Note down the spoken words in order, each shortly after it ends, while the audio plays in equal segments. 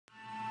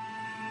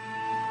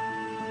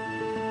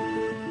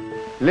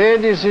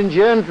Ladies and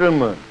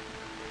gentlemen,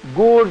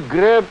 good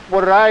grape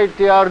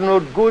variety are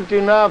not good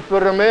enough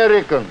for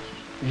Americans.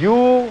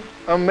 You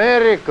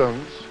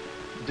Americans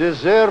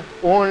deserve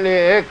only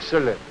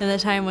excellence. In the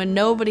time when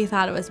nobody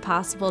thought it was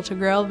possible to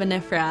grow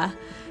vinifera,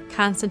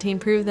 Konstantin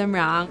proved them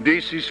wrong.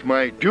 This is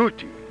my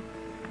duty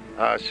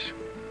as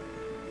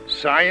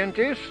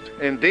scientist,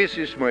 and this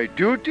is my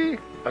duty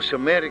as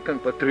American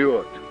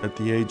patriot. At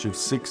the age of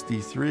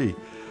 63,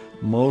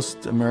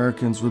 most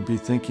Americans would be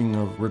thinking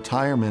of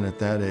retirement at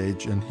that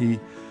age, and he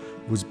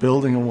was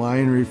building a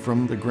winery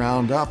from the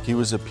ground up. He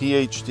was a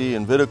PhD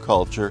in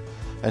viticulture,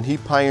 and he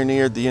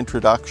pioneered the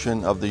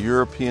introduction of the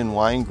European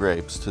wine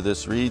grapes to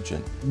this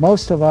region.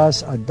 Most of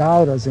us are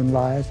doubters in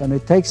life, and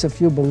it takes a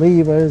few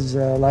believers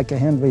like a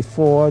Henry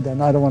Ford,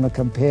 and I don't want to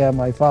compare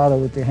my father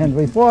with the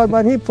Henry Ford,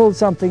 but he pulled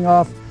something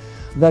off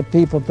that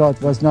people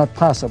thought was not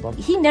possible.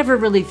 He never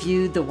really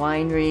viewed the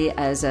winery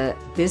as a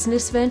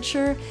business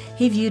venture.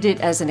 He viewed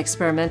it as an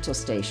experimental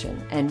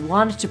station and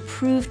wanted to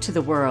prove to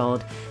the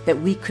world that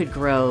we could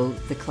grow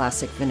the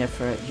classic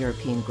vinifera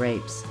European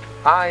grapes.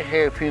 I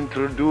have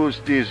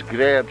introduced these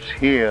grapes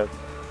here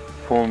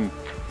from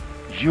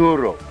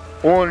Europe,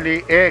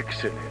 only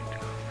excellent.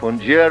 From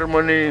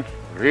Germany,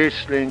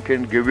 Riesling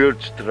and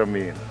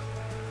Gewürztraminer.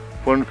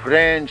 From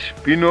French,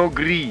 Pinot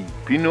Gris,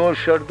 Pinot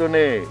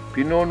Chardonnay,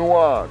 Pinot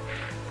Noir,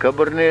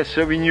 Cabernet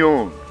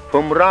Sauvignon.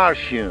 From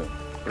Russia,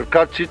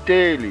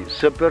 Rkatsiteli,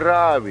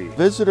 Saperavi.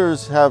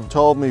 Visitors have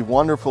told me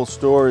wonderful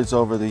stories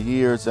over the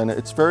years, and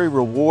it's very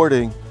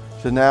rewarding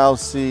to now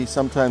see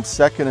sometimes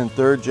second and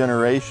third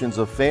generations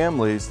of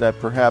families that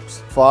perhaps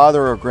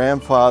father or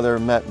grandfather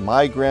met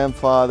my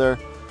grandfather.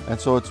 And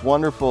so it's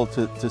wonderful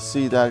to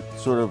see that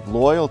sort of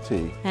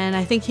loyalty. And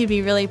I think he'd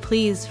be really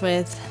pleased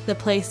with the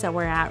place that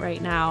we're at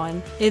right now.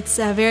 And it's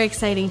a very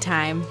exciting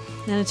time.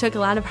 And it took a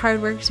lot of hard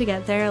work to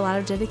get there, a lot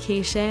of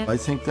dedication. I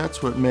think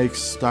that's what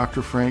makes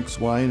Dr. Frank's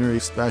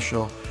winery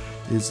special,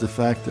 is the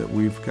fact that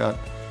we've got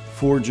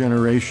 4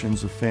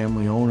 generations of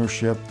family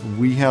ownership.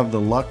 We have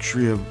the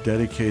luxury of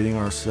dedicating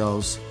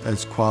ourselves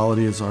as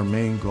quality as our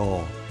main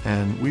goal.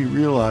 And we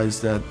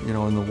realize that, you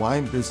know, in the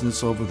wine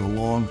business over the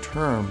long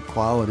term,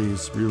 quality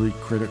is really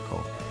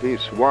critical.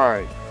 These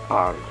wines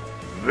are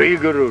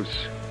vigorous,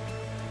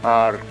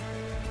 are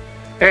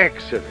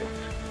excellent.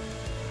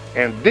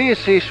 And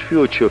this is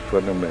future for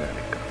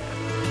America.